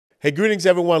Hey, greetings,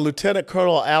 everyone. Lieutenant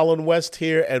Colonel Alan West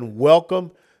here, and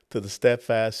welcome to the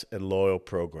Steadfast and Loyal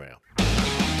program. You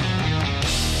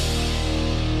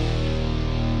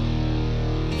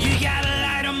gotta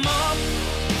light 'em up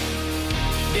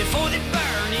before they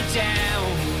burn it down.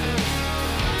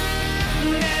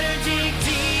 Better dig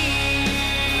deep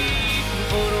and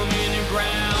put 'em in the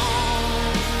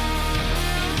ground.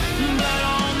 Blood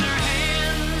on their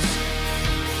hands,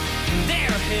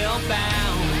 they're hellbound.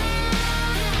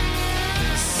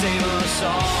 Save us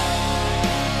all.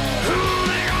 Ooh,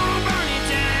 they're gonna burn it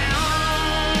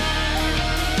down.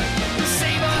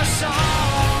 Save us all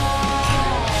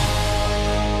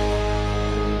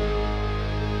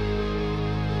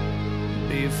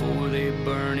before they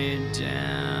burn it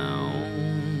down.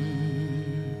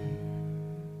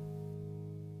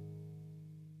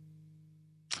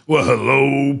 Well,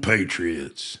 hello,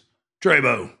 Patriots.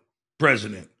 Trebo,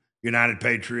 President, United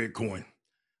Patriot Coin.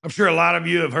 I'm sure a lot of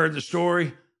you have heard the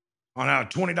story on how a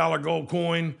 $20 gold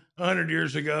coin 100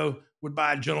 years ago would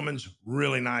buy a gentleman's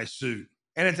really nice suit.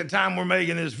 And at the time we're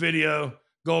making this video,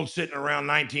 gold sitting around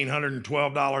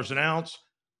 $1,912 an ounce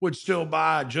would still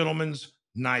buy a gentleman's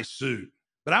nice suit.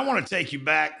 But I want to take you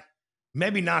back,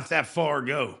 maybe not that far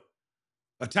ago,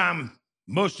 a time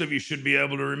most of you should be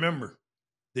able to remember,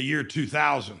 the year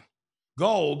 2000.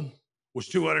 Gold was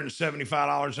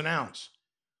 $275 an ounce,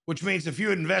 which means if you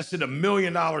had invested $1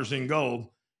 million in gold,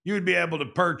 you would be able to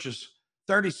purchase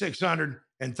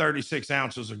 3,636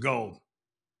 ounces of gold.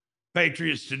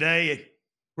 Patriots today at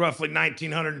roughly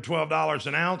 $1,912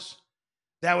 an ounce,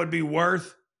 that would be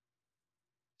worth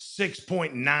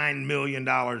 $6.9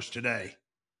 million today.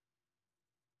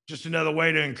 Just another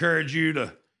way to encourage you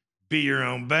to be your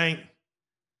own bank.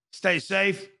 Stay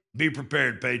safe, be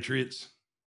prepared, Patriots.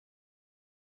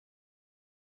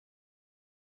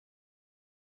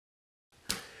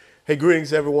 Hey,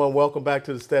 greetings, everyone. Welcome back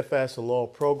to the Steadfast and Loyal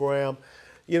program.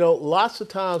 You know, lots of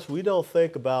times we don't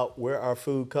think about where our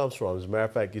food comes from. As a matter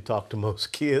of fact, you talk to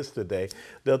most kids today,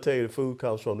 they'll tell you the food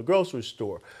comes from the grocery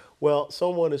store. Well,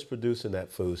 someone is producing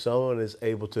that food. Someone is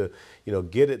able to,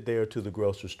 get it there to the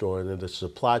grocery store. And then the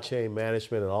supply chain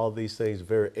management and all of these things are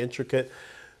very intricate.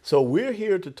 So we're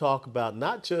here to talk about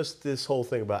not just this whole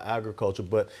thing about agriculture,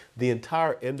 but the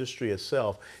entire industry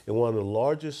itself in one of the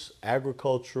largest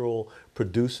agricultural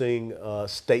producing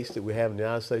states that we have in the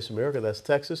United States of America, that's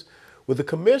Texas, with the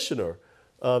commissioner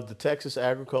of the Texas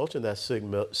agriculture, and that's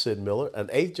Sid Miller, an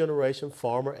 8th generation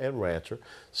farmer and rancher.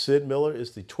 Sid Miller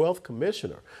is the 12th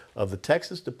commissioner of the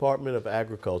Texas Department of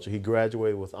Agriculture. He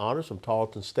graduated with honors from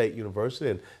Tarleton State University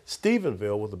in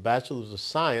Stephenville with a Bachelor's of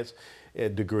Science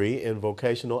degree in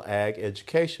vocational ag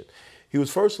education. He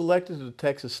was first elected to the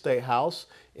Texas State House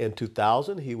in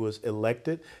 2000. He was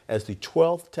elected as the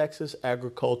 12th Texas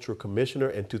Agriculture Commissioner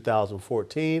in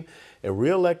 2014 and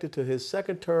re-elected to his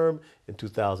second term in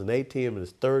 2018 and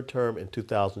his third term in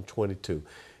 2022.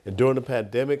 And during the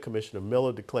pandemic, Commissioner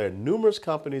Miller declared numerous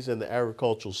companies in the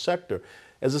agricultural sector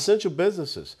as essential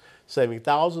businesses, saving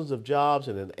thousands of jobs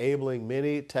and enabling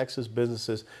many Texas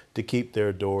businesses to keep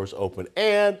their doors open.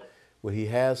 And when he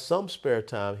has some spare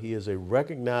time, he is a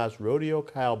recognized rodeo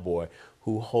cowboy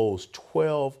who holds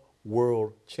 12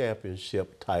 world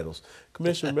championship titles.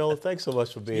 Commissioner Miller, thanks so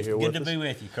much for being here with us. Good to be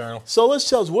with you, Colonel. So let's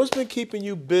tell us, what's been keeping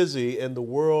you busy in the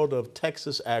world of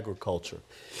Texas agriculture?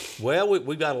 Well,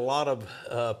 we've got a lot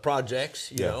of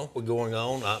projects, we're going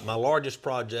on. My largest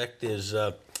project is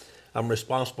I'm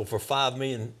responsible for 5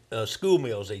 million school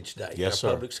meals each day in our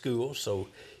public schools. So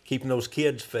keeping those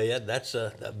kids fed, that's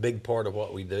a big part of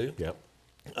what we do. Yep.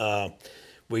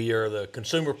 We are the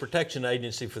Consumer Protection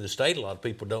Agency for the state. A lot of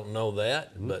people don't know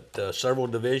that, but several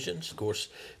divisions. Of course,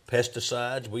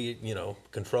 pesticides, we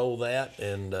control that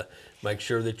and make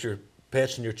sure that your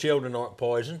pets and your children aren't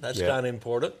poisoned. That's kind of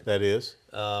important. That is.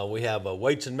 We have a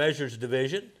Weights and Measures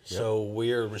division, so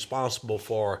we're responsible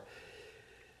for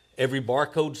every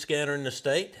barcode scanner in the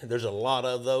state. There's a lot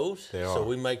of those. So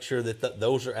we make sure that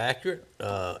those are accurate.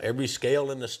 Every scale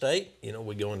in the state,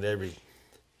 we go into every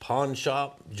pawn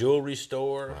shop, jewelry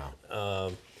store.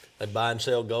 Wow. They buy and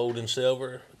sell gold and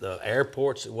silver. The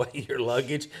airports that weigh your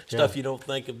luggage, stuff you don't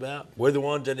think about. We're the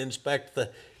ones that inspect the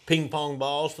ping pong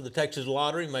balls for the Texas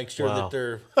Lottery, make sure that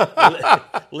they're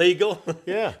legal.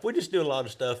 Yeah. We just do a lot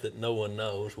of stuff that no one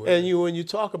knows. And when you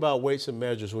talk about weights and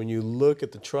measures, when you look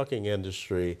at the trucking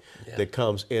industry that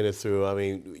comes in and through, I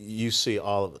mean, you see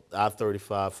all of it,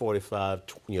 I-35, 45,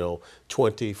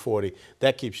 20, 40.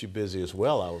 That keeps you busy as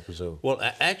well, I would presume. Well,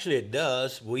 actually it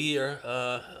does. We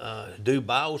do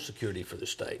biosecurity for the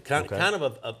state. Kind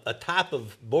of a type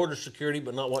of border security,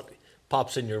 but not what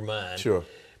pops in your mind. Sure.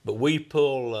 But we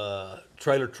pull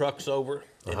trailer trucks over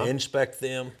and inspect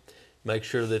them. make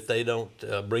sure that they don't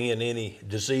bring in any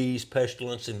disease,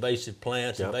 pestilence, invasive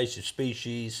plants, Yep. invasive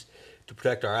species, to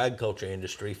protect our agriculture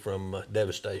industry from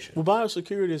devastation. Well,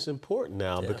 biosecurity is important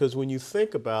now because when you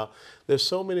think about, there's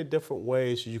so many different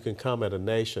ways you can come at a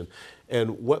nation,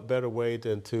 and what better way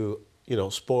than to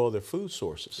spoil their food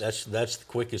sources? That's the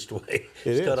quickest way. It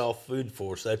is. Cut off food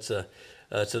for us. That's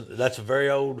a very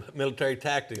old military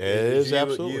tactic. It is,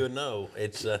 absolutely. You would know.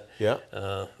 It's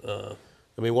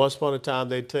I mean, once upon a time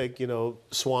they'd take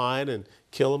swine and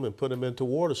kill them and put them into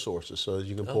water sources so that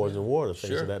you can poison water,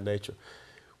 things Sure. of that nature.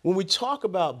 When we talk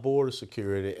about border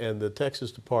security and the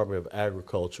Texas Department of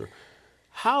Agriculture,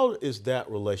 how is that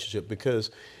relationship?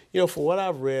 Because, from what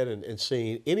I've read and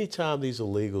seen, anytime these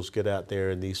illegals get out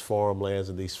there in these farmlands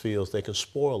and these fields, they can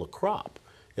spoil a crop.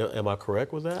 Am I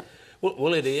correct with that?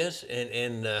 Well, it is,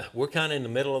 and we're kind of in the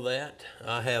middle of that.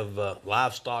 I have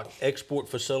livestock export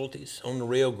facilities on the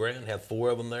Rio Grande, have 4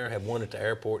 of them there, have one at the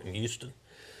airport in Houston.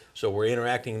 So we're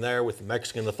interacting there with the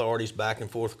Mexican authorities back and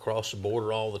forth across the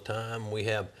border all the time. We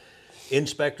have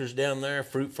inspectors down there,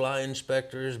 fruit fly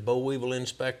inspectors, boll weevil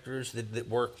inspectors that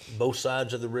work both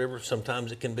sides of the river.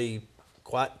 Sometimes it can be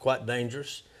quite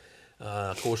dangerous.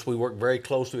 Of course, we work very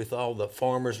closely with all the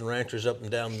farmers and ranchers up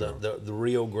and down the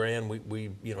Rio Grande.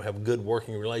 We have good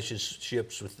working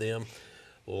relationships with them.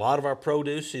 A lot of our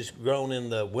produce is grown in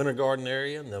the Winter Garden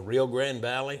area in the Rio Grande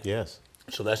Valley. Yes.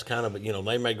 So that's kind of,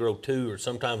 they may grow 2 or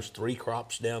sometimes 3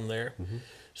 crops down there. Mm-hmm.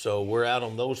 So we're out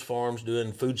on those farms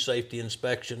doing food safety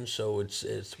inspections. So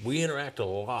we interact a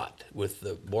lot with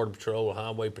the Border Patrol,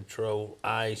 Highway Patrol,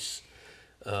 ICE,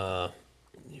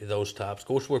 those types. Of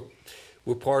course,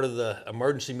 we're part of the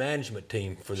emergency management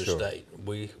team for the state.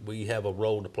 We have a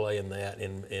role to play in that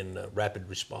in rapid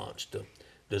response to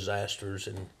disasters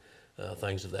and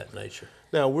things of that nature.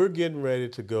 Now, we're getting ready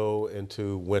to go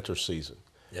into winter season.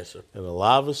 Yes, sir. And a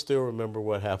lot of us still remember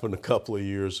what happened a couple of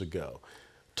years ago.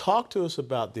 Talk to us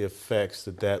about the effects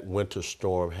that winter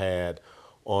storm had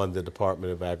on the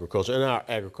Department of Agriculture and our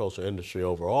agriculture industry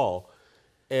overall.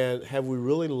 And have we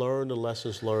really learned the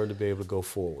lessons learned to be able to go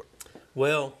forward?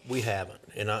 Well, we haven't,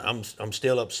 and I'm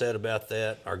still upset about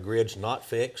that. Our grid's not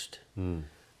fixed. We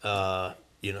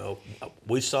knew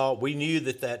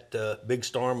that big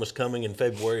storm was coming in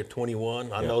February of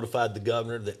 21. I notified the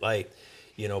governor that,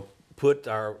 put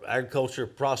our agriculture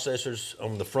processors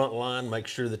on the front line, make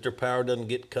sure that their power doesn't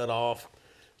get cut off.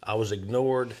 I was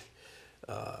ignored.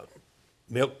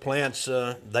 Milk plants,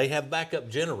 they have backup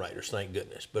generators, thank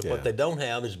goodness, but what they don't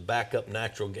have is backup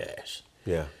natural gas.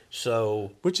 Yeah.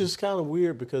 So, which is kind of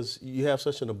weird because you have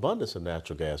such an abundance of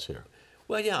natural gas here.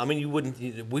 Well, yeah, I mean,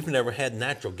 we've never had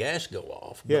natural gas go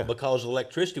off. But because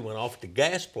electricity went off at the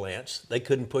gas plants, they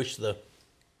couldn't push the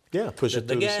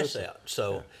gas out.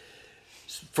 So,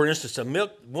 for instance,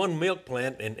 one milk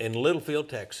plant in Littlefield,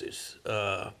 Texas,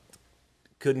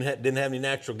 didn't have any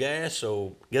natural gas.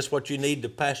 So, guess what you need to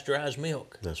pasteurize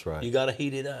milk? That's right. You got to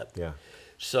heat it up. Yeah.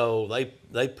 So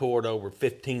they poured over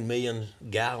 15 million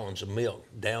gallons of milk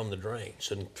down the drain,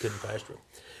 so they couldn't pasteurize.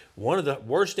 One of the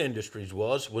worst industries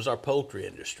was our poultry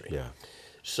industry. Yeah.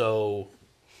 So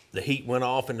the heat went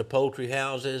off in the poultry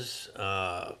houses.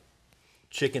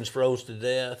 Chickens froze to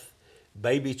death.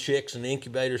 Baby chicks in the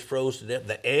incubators froze to death.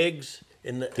 The eggs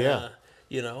in the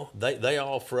they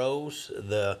all froze.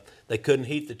 They couldn't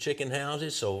heat the chicken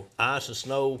houses, so ice and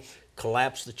snow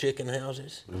collapsed the chicken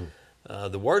houses.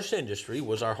 The worst industry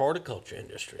was our horticulture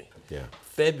industry. Yeah.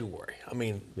 February. I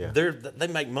mean, they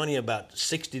make money about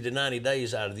 60 to 90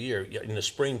 days out of the year in the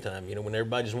springtime, when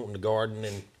everybody's wanting to garden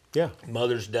and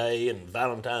Mother's Day and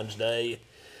Valentine's Day.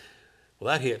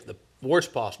 Well, that hit the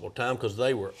worst possible time because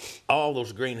all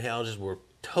those greenhouses were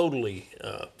totally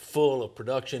full of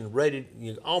production,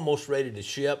 almost ready to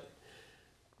ship.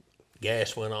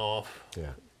 Gas went off. Yeah.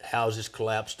 Houses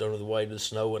collapsed under the weight of the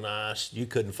snow and ice. You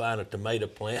couldn't find a tomato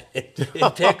plant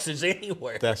in Texas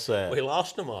anywhere. That's sad. We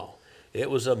lost them all. It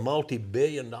was a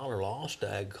multi-billion-dollar loss to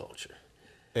agriculture.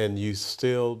 And you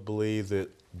still believe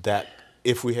that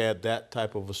if we had that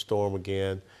type of a storm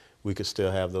again, we could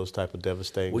still have those type of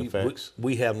devastating effects?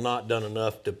 We have not done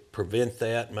enough to prevent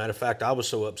that. Matter of fact, I was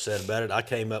so upset about it, I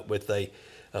came up with a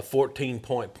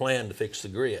 14-point plan to fix the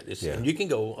grid. And you can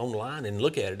go online and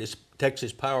look at it. It's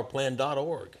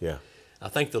texaspowerplan.org. Yeah. I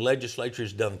think the legislature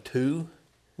has done 2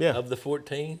 of the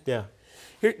 14. Yeah.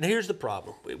 Here's the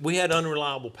problem. We had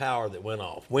unreliable power that went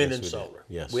off, wind and solar.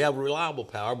 Yes. We have reliable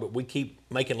power, but we keep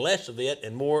making less of it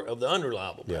and more of the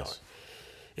unreliable power. Yes.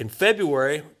 In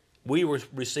February, we were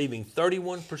receiving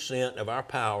 31% of our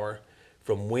power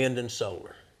from wind and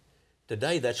solar.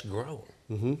 Today, that's grown.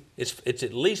 It's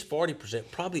at least 40%,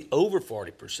 probably over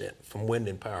 40% from wind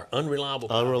and power, unreliable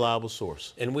power. Unreliable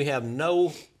source. And we have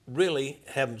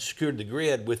haven't secured the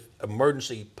grid with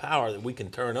emergency power that we can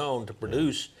turn on to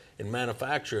produce and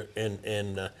manufacture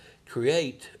and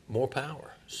create more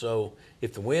power. So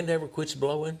if the wind ever quits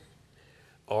blowing,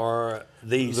 or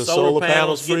the solar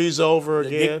panels freeze over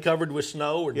again, get covered with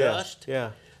snow or dust,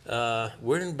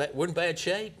 we're in bad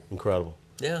shape. Incredible.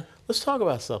 Yeah. Let's talk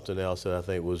about something else that I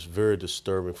think was very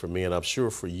disturbing for me, and I'm sure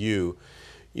for you.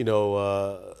 You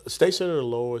know, State Senator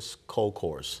Lois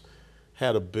Kolkhorst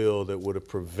had a bill that would have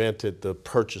prevented the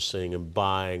purchasing and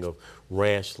buying of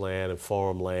ranch land and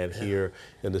farmland here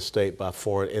in the state by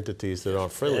foreign entities that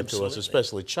aren't friendly to us,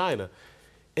 especially China.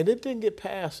 And it didn't get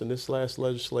passed in this last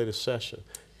legislative session.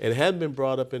 And it hadn't been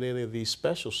brought up in any of these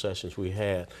special sessions we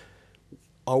had.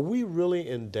 Are we really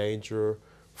in danger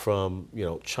from, you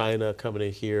know, China coming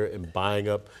in here and buying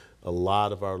up a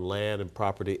lot of our land and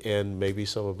property and maybe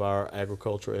some of our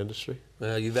agricultural industry?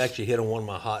 Well, you've actually hit on one of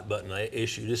my hot button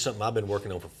issues. This is something I've been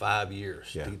working on for 5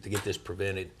 years to get this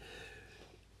prevented.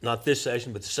 Not this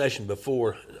session, but the session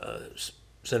before,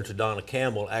 Senator Donna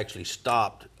Campbell actually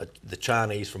stopped the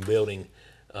Chinese from building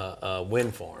a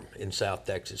wind farm in South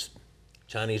Texas.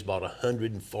 Chinese bought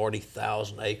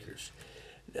 140,000 acres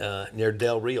near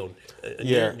Del Rio,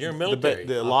 near military.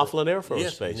 The Laughlin Air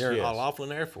Force Base. Near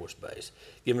Laughlin Air Force Base,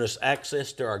 giving us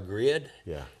access to our grid,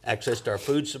 access to our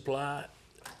food supply,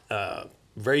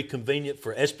 very convenient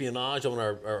for espionage on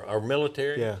our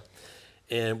military. Yeah.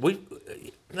 And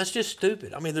that's just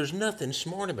stupid. I mean, there's nothing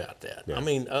smart about that. Yeah. I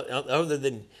mean, other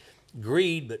than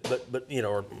greed, but you know,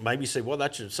 or maybe say, well,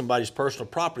 that's somebody's personal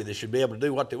property. They should be able to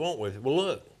do what they want with it. Well,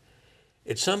 look,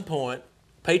 at some point,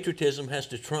 patriotism has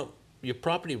to trump your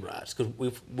property rights,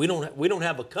 because we don't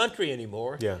have a country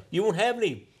anymore. Yeah. You won't have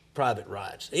any private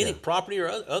rights, any property or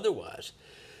otherwise.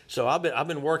 So I've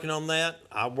been working on that.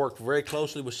 I worked very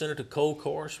closely with Senator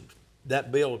Kolkhorst.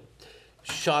 That bill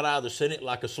shot out of the Senate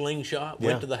like a slingshot,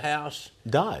 went to the House,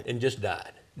 died, and just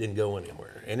died. Didn't go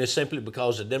anywhere, and it's simply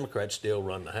because the Democrats still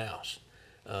run the House.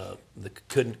 They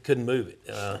couldn't move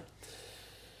it.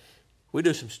 We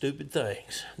do some stupid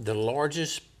things. The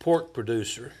largest pork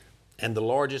producer and the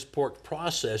largest pork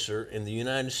processor in the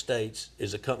United States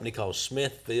is a company called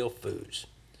Smithfield Foods.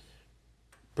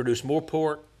 Produce more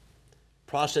pork,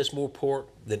 process more pork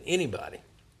than anybody,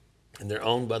 and they're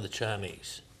owned by the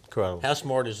Chinese. Incredible. How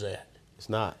smart is that? It's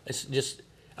not. It's just,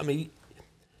 I mean,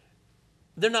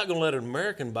 they're not going to let an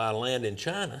American buy land in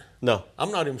China. No.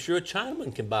 I'm not even sure a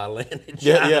Chinaman can buy land in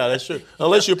China. Yeah, that's true.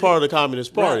 Unless you're part of the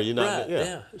Communist Party, right, you're not.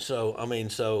 Yeah. So I mean,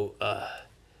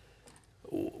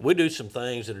 we do some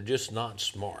things that are just not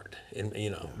smart, and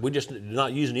you know, we're just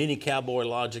not using any cowboy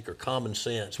logic or common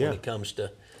sense when it comes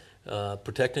to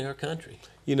protecting our country.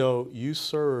 You know, you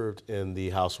served in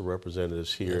the House of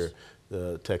Representatives here,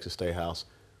 the Texas State House.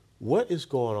 What is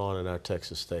going on in our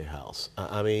Texas State House?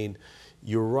 I mean,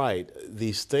 you're right.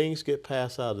 These things get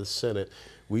passed out of the Senate.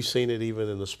 We've seen it even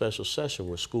in the special session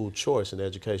with school choice and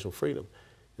educational freedom.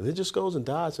 And it just goes and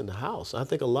dies in the House. I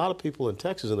think a lot of people in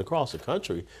Texas and across the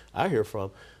country I hear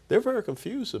from, they're very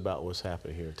confused about what's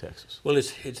happening here in Texas. Well,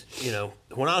 it's you know,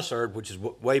 when I served, which is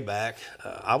way back,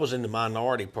 I was in the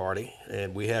minority party,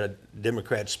 and we had a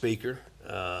Democrat speaker,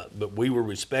 but we were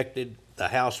respected. The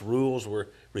House rules were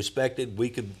respected. We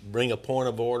could bring a point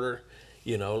of order.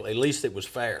 You know, at least it was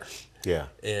fair. Yeah.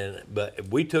 But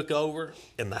we took over,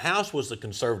 and the House was the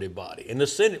conservative body, and the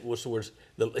Senate was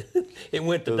it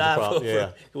went to die for.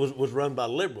 It was run by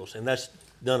liberals, and that's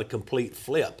done a complete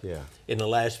flip in the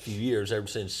last few years, ever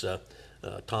since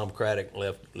Tom Craddock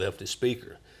left as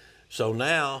Speaker. So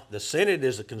now the Senate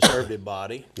is a conservative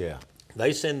body. Yeah.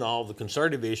 They send all the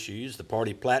conservative issues, the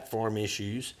party platform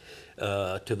issues,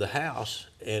 to the House,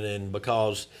 and then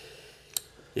because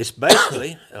it's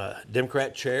basically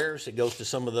Democrat chairs, it goes to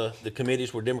some of the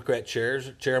committees where Democrat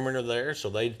chairmen are there, so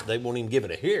they won't even give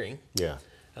it a hearing. Yeah.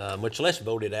 Much less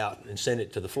vote it out and send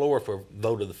it to the floor for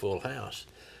vote of the full House.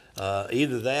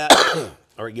 Either that,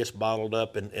 or it gets bottled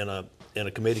up in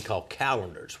a committee called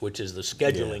calendars, which is the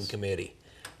scheduling committee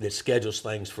that schedules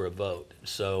things for a vote.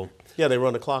 So yeah, they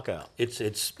run the clock out. It's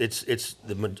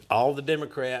all the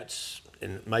Democrats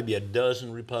and maybe a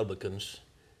dozen Republicans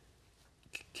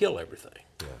kill everything.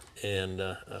 Yeah. And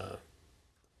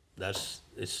it's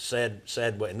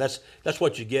sad way, and that's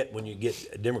what you get when you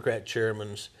get Democrat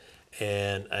chairmen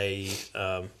and a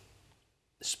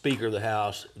Speaker of the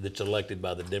House that's elected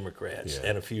by the Democrats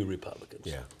and a few Republicans.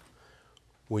 Yeah.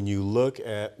 When you look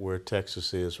at where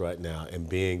Texas is right now and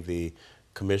being the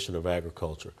Commissioner of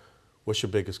Agriculture, what's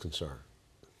your biggest concern?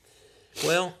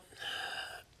 Well,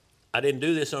 I didn't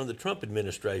do this under the Trump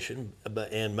administration,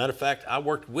 and matter of fact, I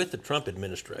worked with the Trump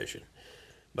administration,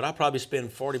 but I probably spend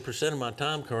 40% of my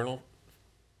time, Colonel,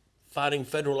 fighting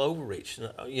federal overreach.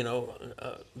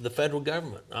 The federal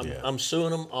government. I'm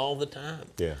suing them all the time.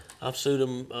 Yeah. I've sued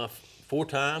them 4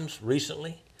 times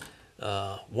recently.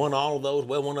 Won all of those.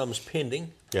 Well, one of them's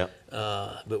pending. Yeah.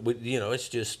 But it's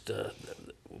just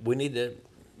we need to.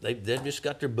 They've just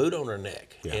got their boot on their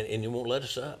neck, and you won't let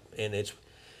us up. And it's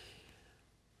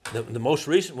the most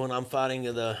recent one I'm fighting,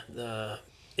 the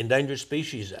Endangered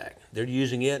Species Act. They're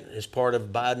using it as part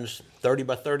of Biden's 30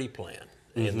 by 30 plan,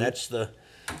 and that's they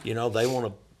want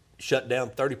to shut down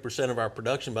 30% of our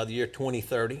production by the year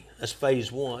 2030. That's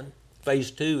phase 1.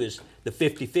 Phase 2 is the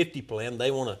 50-50 plan.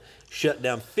 They want to shut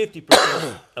down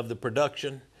 50% of the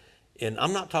production, and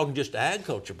I'm not talking just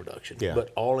agriculture production,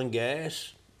 but oil and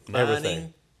gas, mining,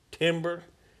 everything. Timber,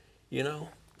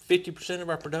 50% of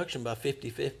our production by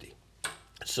 50-50.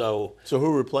 So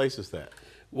who replaces that?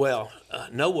 Well,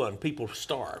 no one. People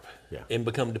starve and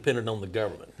become dependent on the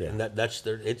government, and that's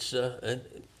their.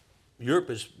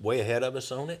 Europe is way ahead of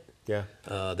us on it. Yeah.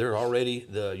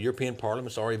 The European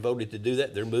Parliament's already voted to do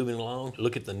that. They're moving along.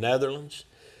 Look at the Netherlands.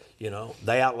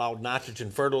 They outlawed nitrogen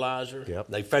fertilizer. Yep.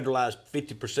 They federalized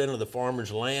 50% of the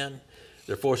farmers' land.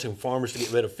 They're forcing farmers to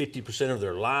get rid of 50% of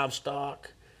their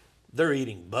livestock. They're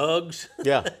eating bugs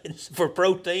for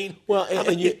protein. Well,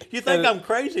 you think I'm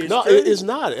crazy? No, it's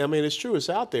not. I mean, it's true. It's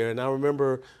out there. And I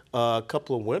remember a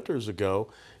couple of winters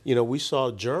ago, we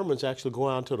saw Germans actually go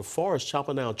out into the forest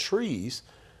chopping down trees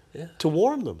to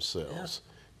warm themselves.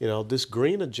 This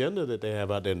green agenda that they have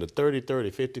out there in the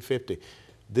 30-30, 50-50,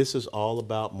 this is all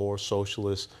about more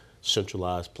socialist,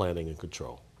 centralized planning and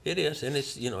control. It is, and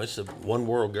it's it's a one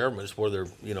world government. It's where they're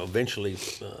eventually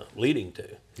leading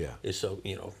to. Yeah. It's so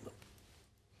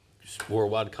just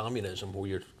worldwide communism where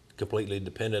you're completely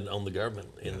dependent on the government,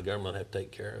 and the government have to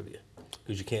take care of you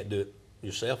because you can't do it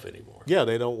yourself anymore. Yeah,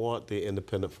 they don't want the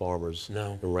independent farmers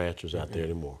and ranchers out there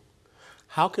anymore.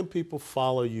 How can people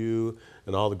follow you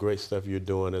and all the great stuff you're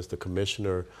doing as the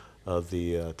commissioner of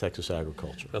the Texas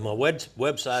Agriculture? But my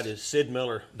website is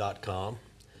sidmiller.com.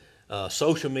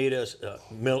 Social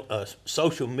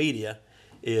media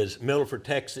is Miller for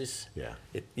Texas. Yeah.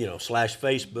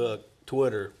 /Facebook,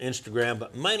 Twitter, Instagram,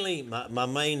 but mainly my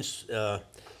main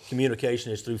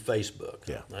communication is through Facebook.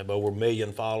 Yeah. I have over 1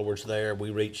 million followers there. We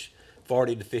reach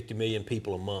 40 to 50 million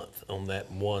people a month on that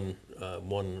one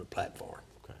platform.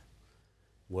 Okay.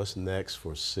 What's next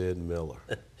for Sid Miller?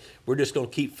 We're just going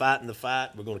to keep fighting the fight.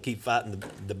 We're going to keep fighting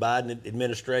the Biden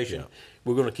administration. Yeah.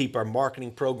 We're going to keep our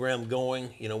marketing program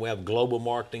going. We have global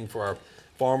marketing for our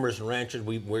farmers and ranchers.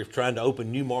 We're trying to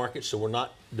open new markets, so we're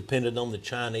not dependent on the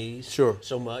Chinese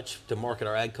so much to market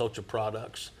our agriculture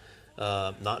products.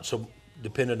 Not so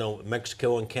dependent on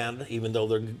Mexico and Canada, even though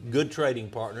they're good trading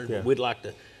partners. Yeah. But we'd like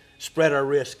to spread our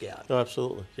risk out. Oh,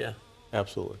 absolutely. Yeah.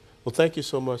 Absolutely. Well, thank you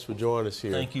so much for joining us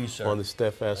here Thank you, sir. on the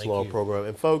Steadfast Thank Law you. Program.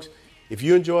 And folks, if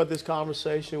you enjoyed this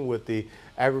conversation with the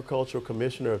Agricultural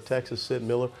Commissioner of Texas, Sid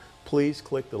Miller, please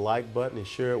click the like button and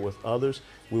share it with others.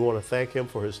 We want to thank him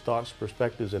for his thoughts,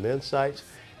 perspectives, and insights.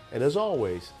 And as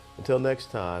always, until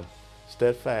next time,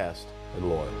 steadfast and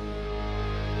loyal.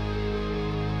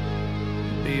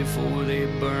 Before they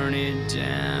burn it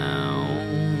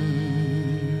down.